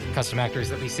the custom actors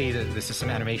that we see. This is some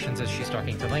animations as she's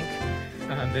talking to Link.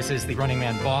 This is the Running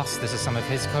Man boss. This is some of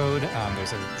his code.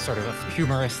 There's a sort of a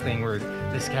humorous thing where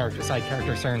this side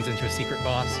character turns into a secret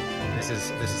boss. This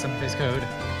is some of his code.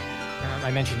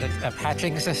 I mentioned a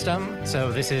patching system.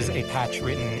 So this is a patch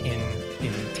written in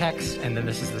text, and then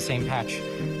this is the same patch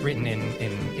written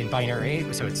in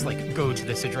binary. So it's like go to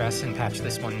this address and patch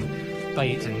this one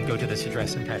byte, and go to this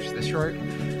address and patch this short.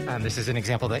 This is an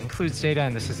example that includes data,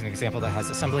 and this is an example that has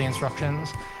assembly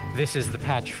instructions. This is the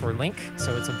patch for Link.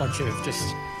 So it's a bunch of just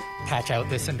patch out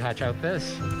this and patch out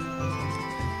this.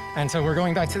 And so we're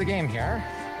going back to the game here.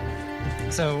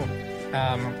 So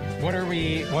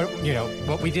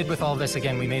what we did with all this,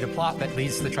 again, we made a plot that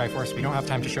leads to the Triforce. We don't have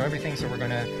time to show everything, so we're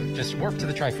going to just warp to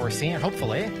the Triforce scene,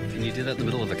 hopefully. Can you do that in the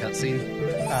middle of a cutscene?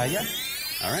 Yeah.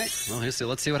 All right. Well,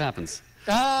 let's see what happens.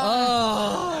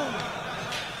 Oh!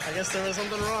 I guess there was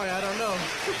something wrong. I don't know.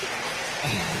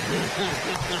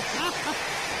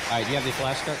 All right, do you have the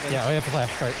flash cart? Yeah, I have the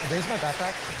flash cart. There's my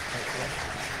backpack.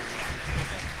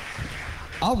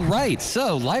 All right,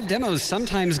 so live demos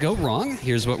sometimes go wrong.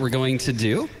 Here's what we're going to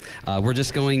do. We're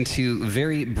just going to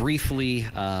very briefly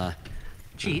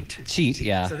cheat,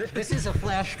 yeah. So this is a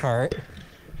flash cart.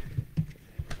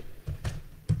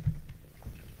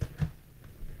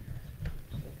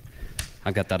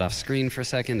 I've got that off screen for a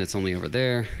second. It's only over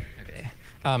there. Okay.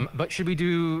 But should we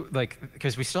do,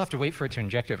 because we still have to wait for it to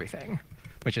inject everything,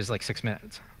 which is like 6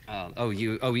 minutes.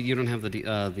 You don't have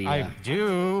the I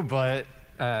do, but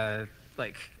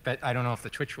but I don't know if the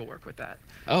Twitch will work with that.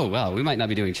 Oh, well, we might not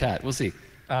be doing chat. We'll see.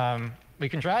 We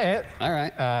can try it. All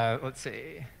right. Let's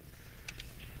see.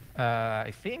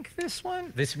 I think this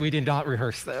one. We did not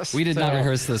rehearse this. We did not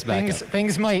rehearse this backup.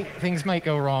 Things might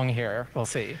go wrong here. We'll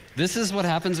see. This is what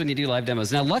happens when you do live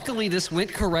demos. Now, luckily, this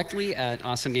went correctly at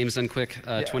Awesome Games Done Quick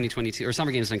 2022, or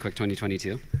Summer Games Done Quick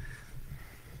 2022.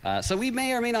 So we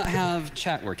may or may not have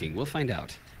chat working. We'll find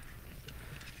out.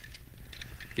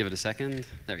 Give it a second.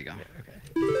 There you go. Yeah, okay.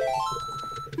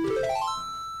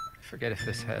 Forget if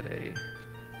this had a...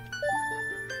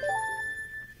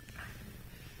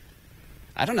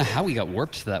 I don't know how we got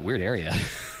warped to that weird area.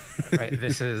 Right,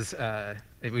 this is,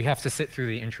 we have to sit through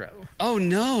the intro. Oh,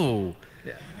 no.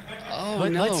 Yeah. Oh,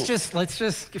 no. Let's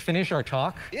just finish our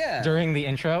talk during the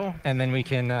intro, and then we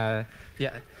can,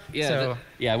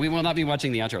 we will not be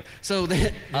watching the outro. So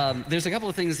there's a couple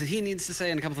of things that he needs to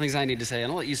say and a couple of things I need to say,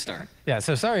 and I'll let you start. Yeah,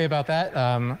 so sorry about that,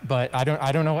 but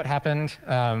I don't know what happened.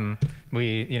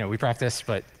 We practiced,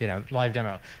 but live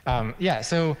demo.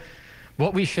 So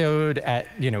what we showed at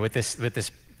with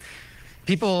this,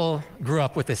 people grew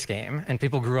up with this game, and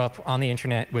people grew up on the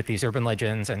internet with these urban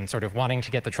legends and sort of wanting to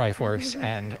get the Triforce,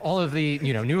 and all of the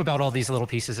knew about all these little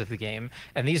pieces of the game,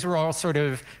 and these were all sort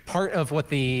of part of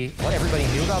what everybody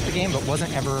knew about the game, but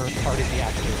wasn't ever part of the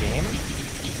actual game.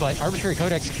 But Arbitrary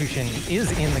Code Execution is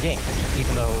in the game,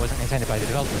 even though it wasn't intended by the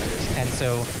developers. And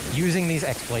so using these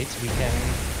exploits, we can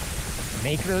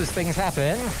make those things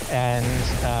happen, and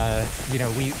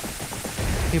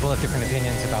people have different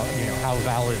opinions about how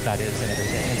valid that is and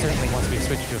everything. And certainly once we've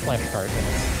switched to a flash card, then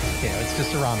it's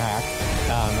just a ROM hack.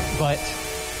 But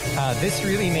this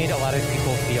really made a lot of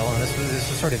people feel, and this was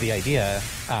sort of the idea,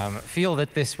 feel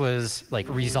that this was like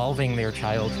resolving their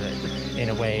childhood in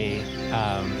a way,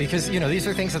 because these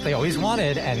are things that they always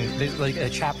wanted, and there's like a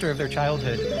chapter of their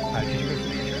childhood. Could you go to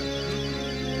the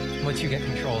intro? Once you get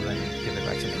control, then give it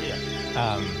back to me.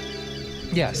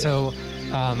 So.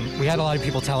 We had a lot of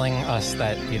people telling us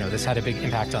that this had a big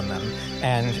impact on them,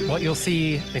 and what you'll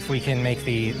see if we can make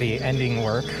the ending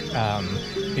work,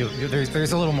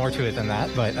 there's a little more to it than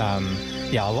that, but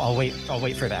I'll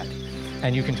wait for that,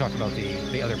 and you can talk about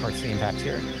the other parts of the impact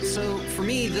here. So for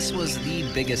me, this was the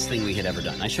biggest thing we had ever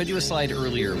done. I showed you a slide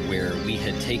earlier where we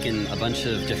had taken a bunch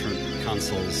of different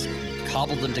consoles,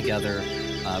 cobbled them together,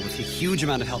 with a huge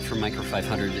amount of help from Micro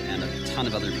 500 and a ton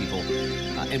of other people.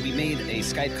 And we made a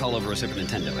Skype call over a Super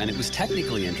Nintendo. And it was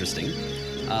technically interesting,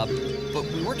 but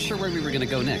we weren't sure where we were going to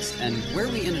go next. And where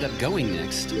we ended up going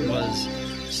next was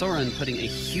Sauren putting a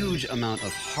huge amount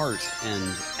of heart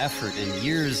and effort and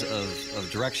years of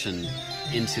direction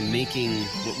into making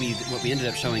what we ended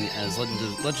up showing as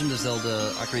Legend of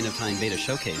Zelda Ocarina of Time Beta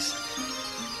Showcase.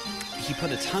 He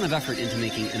put a ton of effort into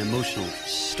making an emotional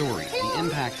story. The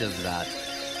impact of that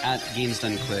at Games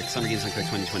Done Quick, Summer Games Done Quick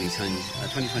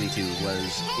 2022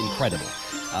 was incredible.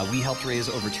 We helped raise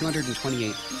over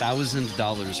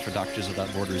 $228,000 for Doctors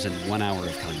Without Borders in 1 hour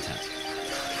of content.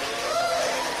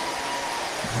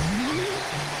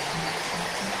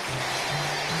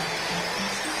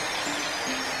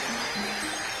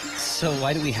 So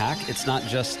why do we hack? It's not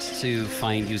just to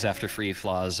find use after free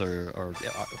flaws or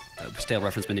stale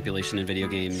reference manipulation in video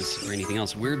games or anything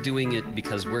else. We're doing it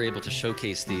because we're able to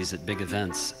showcase these at big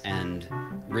events and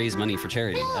raise money for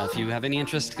charity. If you have any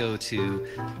interest, go to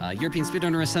European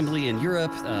Speedrunner Assembly in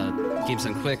Europe, Games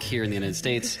Done Quick here in the United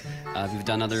States. We've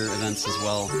done other events as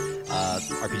well.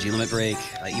 RPG Limit Break,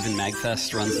 even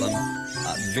MagFest runs them.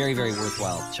 Very, very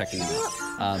worthwhile checking them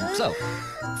out. So,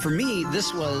 for me,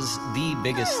 this was the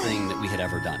biggest thing that we had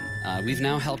ever done. We've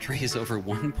now helped raise over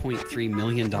 $1.3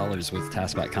 million with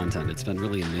TASBot content. It's been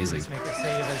really amazing. Let's make a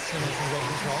save as soon as we get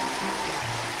control.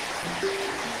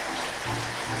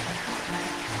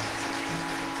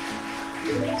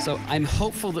 So I'm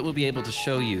hopeful that we'll be able to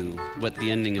show you what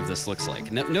the ending of this looks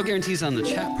like. No guarantees on the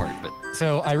chat part, but...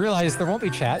 So I realize there won't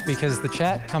be chat because the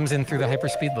chat comes in through the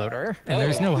hyperspeed loader, and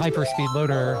there's no hyperspeed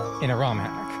loader in a ROM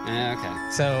hack.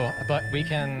 Okay. So, but we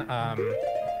can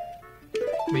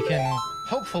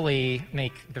hopefully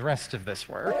make the rest of this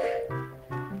work.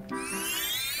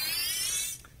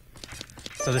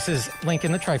 So this is Link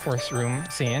in the Triforce room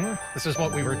scene. This is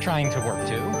what we were trying to work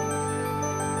to.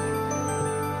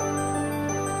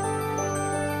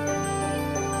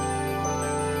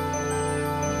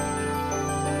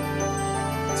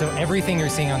 So everything you're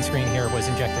seeing on screen here was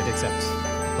injected except,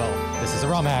 well, this is a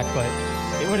ROM hack, but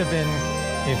it would have been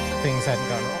if things hadn't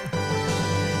gone wrong.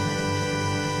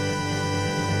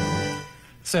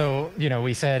 So, you know,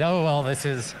 we said, oh, well, this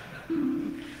is...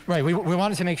 Right, we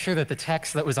wanted to make sure that the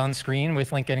text that was on screen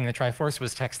with Link getting the Triforce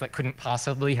was text that couldn't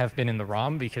possibly have been in the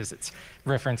ROM because it's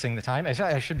referencing the time.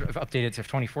 I should have updated to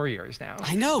 24 years now.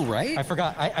 I know, right? I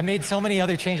forgot. I made so many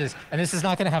other changes, and this is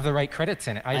not going to have the right credits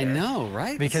in it either. I know,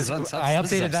 right? Because I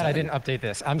updated that, I didn't update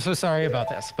this. I'm so sorry about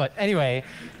this. But anyway,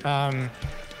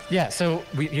 yeah, so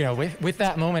we, you know, with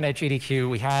that moment at GDQ,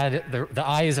 we had the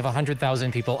eyes of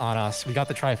 100,000 people on us. We got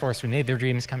the Triforce, we made their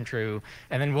dreams come true.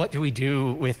 And then what do we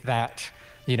do with that,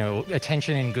 you know,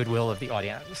 attention and goodwill of the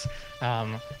audience?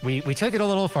 We took it a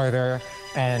little farther,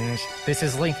 and this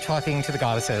is Link talking to the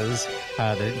goddesses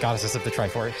of the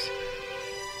Triforce.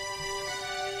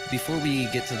 Before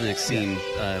we get to the next scene,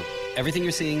 everything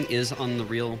you're seeing is on the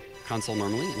real console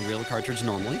normally, the real cartridge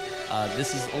normally.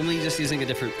 This is only just using a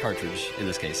different cartridge in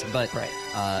this case, but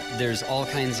there's all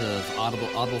kinds of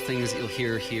audible things that you'll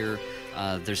hear here.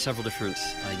 There's several different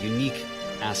unique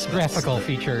aspects. Graphical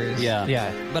features.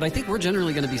 Yeah. But I think we're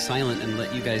generally going to be silent and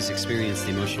let you guys experience the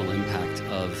emotional impact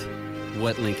of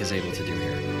what Link is able to do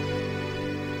here.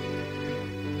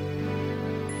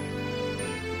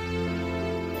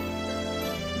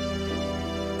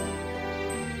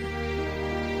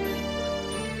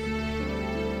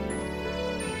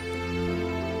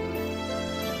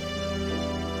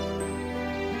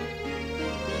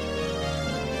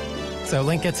 So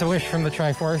Link gets a wish from the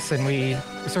Triforce, and we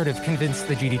sort of convinced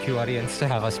the GDQ audience to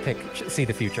have us pick See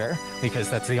the Future, because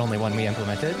that's the only one we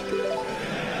implemented.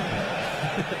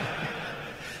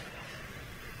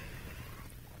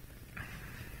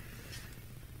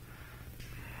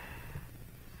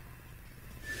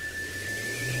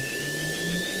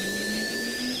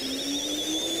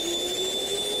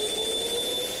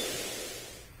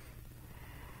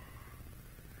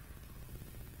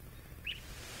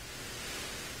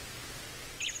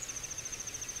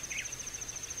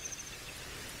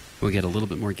 We'll get a little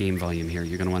bit more game volume here.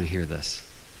 You're going to want to hear this.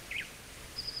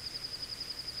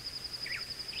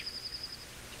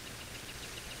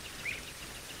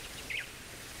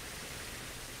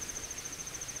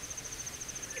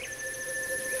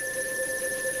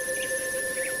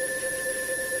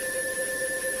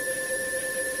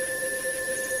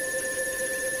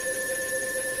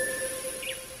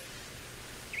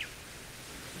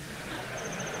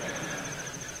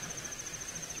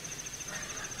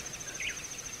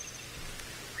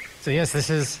 So yes, this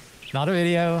is not a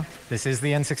video. This is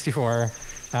the N64.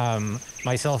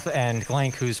 Myself and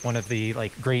Glank, who's one of the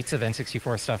greats of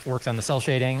N64 stuff, worked on the cell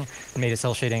shading and made a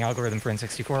cell shading algorithm for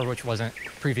N64, which wasn't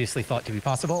previously thought to be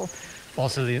possible.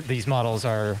 Also, these models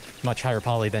are much higher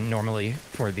poly than normally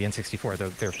for the N64, though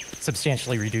they're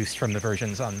substantially reduced from the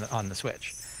versions on the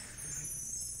Switch.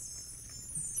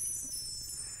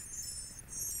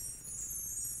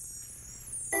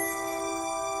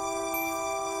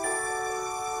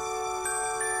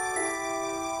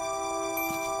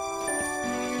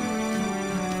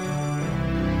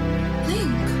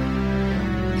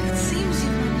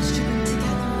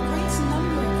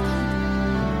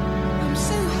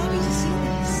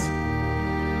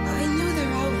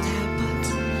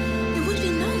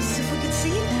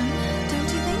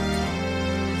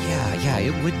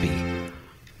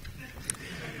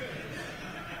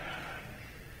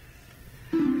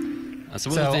 So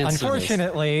we'll advance through this.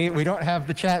 unfortunately, we don't have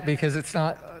the chat because it's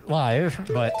not live,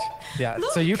 but yeah.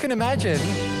 So you can imagine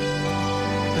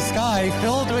the sky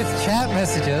filled with chat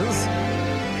messages.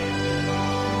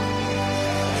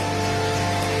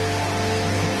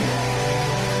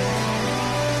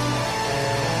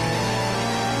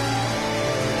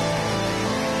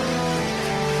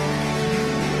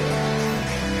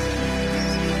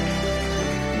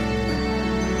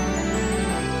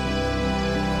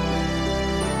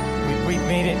 We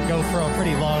made it go for a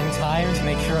pretty long time to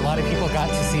make sure a lot of people got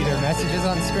to see their messages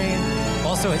on screen.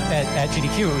 Also at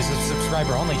GDQ, it was a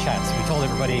subscriber-only chat, so we told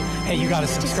everybody, hey, you got to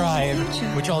subscribe,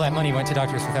 which all that money went to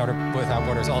Doctors Without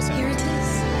Borders also. Here it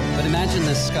is. But imagine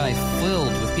this sky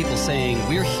filled with people saying,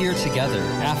 we're here together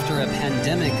after a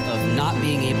pandemic of not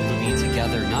being able to be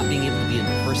together, not being able to be in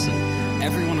person.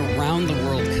 Everyone around the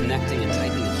world connecting and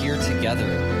typing here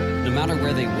together. No matter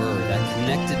where they were, that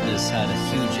connectedness had a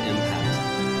huge impact.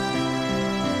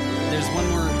 There's one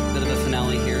more bit of a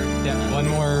finale here. Yeah, one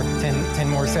more, 10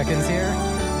 more seconds here.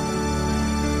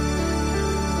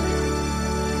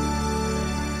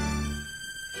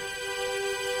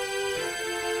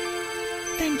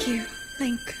 Thank you,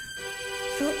 Link,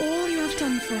 for all you have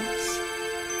done for us.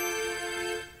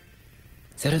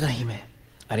 ゼルダ姫、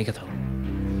ありがとう。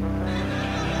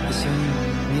一緒に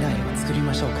未来を作り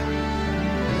ましょうか。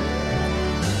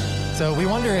 So we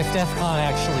wonder if DEF CON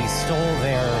actually stole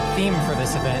their theme for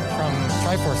this event from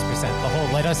Triforce %. The whole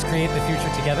 "Let us create the future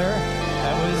together."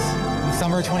 That was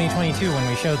summer 2022 when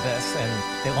we showed this, and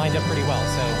it lined up pretty well.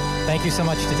 So thank you so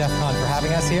much to DEF CON for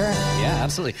having us here. Yeah,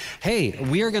 absolutely. Hey,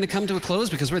 we are going to come to a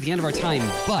close because we're at the end of our time,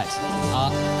 but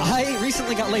I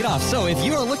recently got laid off. So if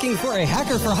you are looking for a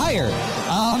hacker for hire,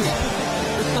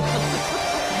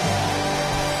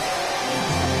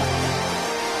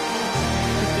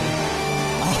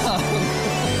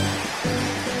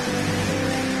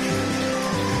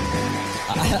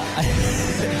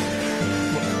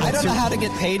 I don't know how to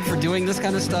get paid for doing this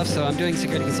kind of stuff, so I'm doing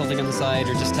security consulting on the side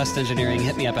or just test engineering.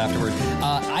 Hit me up afterward.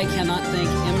 I cannot thank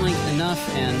MLink enough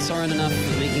and Sauren enough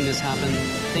for making this happen.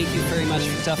 Thank you very much,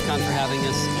 DEF CON, for having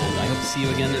us, and I hope to see you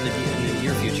again in the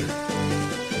near future.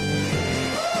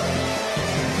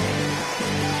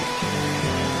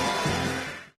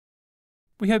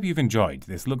 We hope you've enjoyed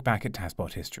this look back at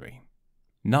TASBot history.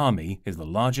 NAMI is the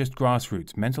largest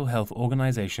grassroots mental health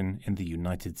organization in the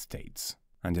United States,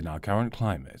 and in our current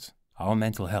climate, our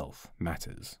mental health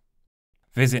matters.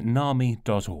 Visit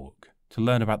NAMI.org to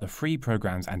learn about the free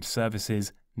programs and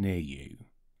services near you.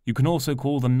 You can also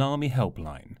call the NAMI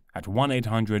helpline at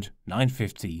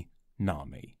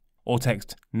 1-800-950-NAMI or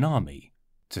text NAMI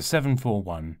to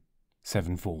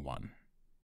 741-741.